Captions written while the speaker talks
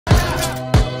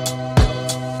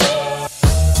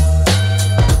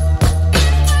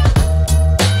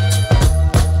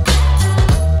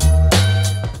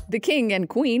The king and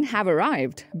queen have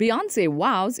arrived. Beyoncé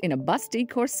wows in a busty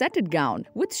corseted gown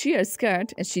with sheer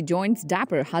skirt as she joins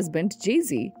dapper husband Jay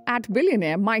Z at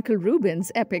billionaire Michael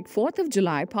Rubin's epic 4th of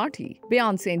July party.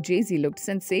 Beyoncé and Jay Z looked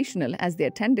sensational as they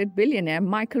attended billionaire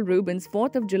Michael Rubin's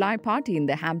 4th of July party in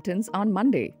the Hamptons on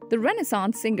Monday. The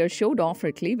Renaissance singer showed off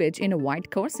her cleavage in a white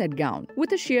corset gown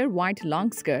with a sheer white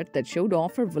long skirt that showed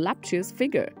off her voluptuous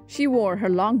figure. She wore her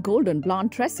long golden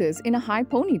blonde tresses in a high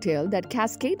ponytail that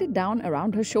cascaded down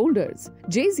around her shoulders.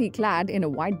 Jay Z, clad in a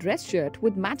white dress shirt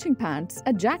with matching pants,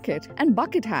 a jacket, and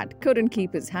bucket hat, couldn't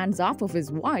keep his hands off of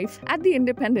his wife at the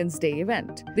Independence Day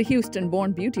event. The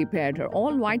Houston-born beauty paired her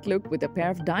all-white look with a pair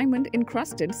of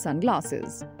diamond-encrusted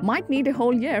sunglasses. "Might need a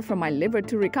whole year for my liver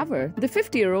to recover," the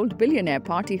 50-year-old billionaire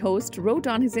party host wrote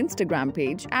on his Instagram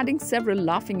page, adding several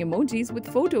laughing emojis with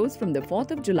photos from the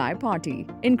 4th of July party.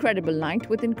 "Incredible night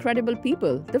with incredible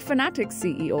people," the Fanatics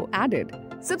CEO added.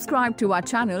 Subscribe to our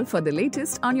channel for the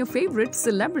latest on your favorite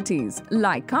celebrities.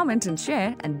 Like, comment, and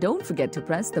share, and don't forget to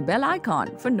press the bell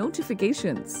icon for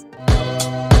notifications.